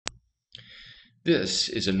This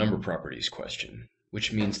is a number properties question,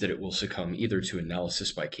 which means that it will succumb either to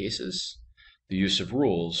analysis by cases, the use of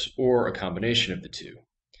rules, or a combination of the two,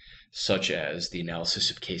 such as the analysis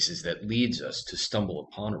of cases that leads us to stumble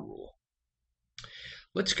upon a rule.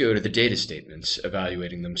 Let's go to the data statements,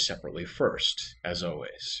 evaluating them separately first, as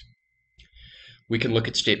always. We can look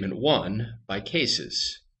at statement 1 by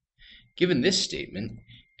cases. Given this statement,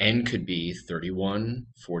 n could be 31,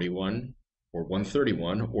 41, or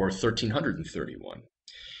 131, or 1331.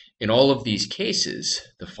 In all of these cases,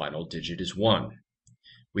 the final digit is 1.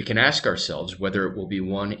 We can ask ourselves whether it will be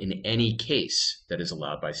 1 in any case that is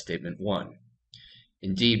allowed by statement 1.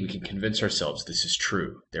 Indeed, we can convince ourselves this is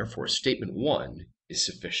true. Therefore, statement 1 is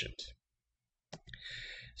sufficient.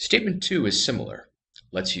 Statement 2 is similar.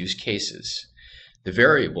 Let's use cases. The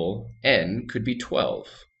variable n could be 12,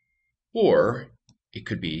 or it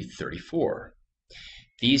could be 34.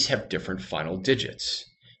 These have different final digits.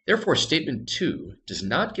 Therefore, statement 2 does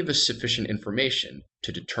not give us sufficient information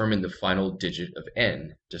to determine the final digit of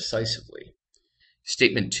n decisively.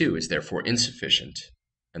 Statement 2 is therefore insufficient,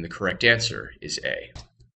 and the correct answer is A.